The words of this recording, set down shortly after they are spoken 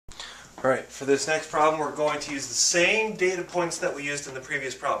Alright, for this next problem we're going to use the same data points that we used in the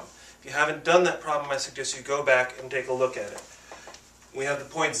previous problem. If you haven't done that problem, I suggest you go back and take a look at it. We have the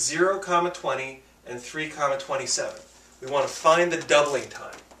points 0, 20 and 3, 27. We want to find the doubling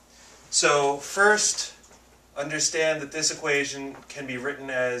time. So first, understand that this equation can be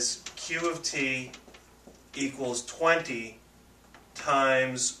written as q of t equals 20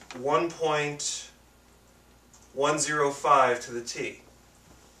 times 1.105 to the t.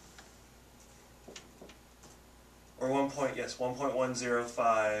 Or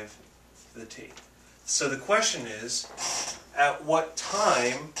 1.105 to the t. So the question is, at what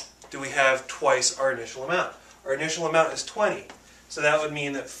time do we have twice our initial amount? Our initial amount is 20. So that would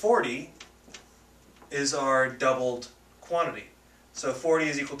mean that 40 is our doubled quantity. So 40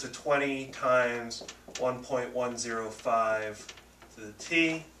 is equal to 20 times 1.105 to the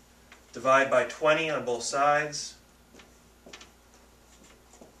t. Divide by 20 on both sides.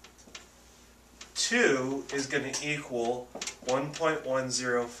 2 is going to equal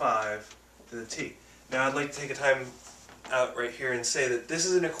 1.105 to the t. Now I'd like to take a time out right here and say that this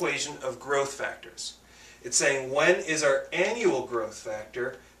is an equation of growth factors. It's saying when is our annual growth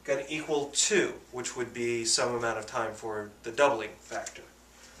factor going to equal 2, which would be some amount of time for the doubling factor.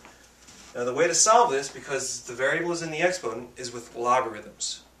 Now the way to solve this, because the variable is in the exponent, is with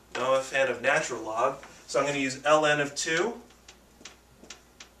logarithms. Now I'm a fan of natural log, so I'm going to use ln of 2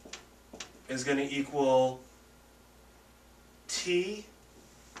 is going to equal t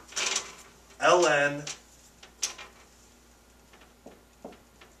ln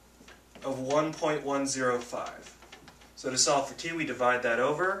of 1.105. So to solve for t, we divide that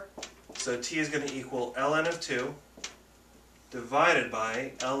over. So t is going to equal ln of 2 divided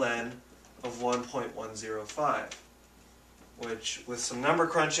by ln of 1.105, which with some number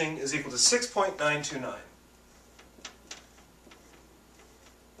crunching is equal to 6.929.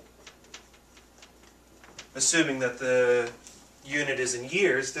 Assuming that the unit is in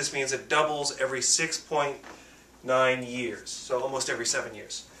years, this means it doubles every 6.9 years, so almost every 7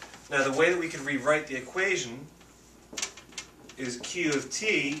 years. Now the way that we could rewrite the equation is q of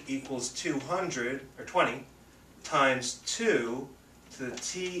t equals 200, or 20, times 2 to the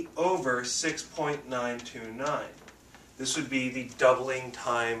t over 6.929. This would be the doubling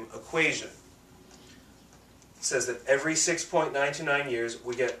time equation. It says that every 6.929 years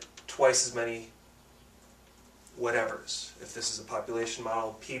we get twice as many whatevers. If this is a population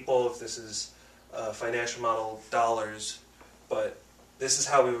model, people. If this is a financial model, dollars. But this is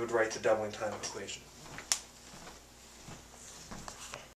how we would write the doubling time equation.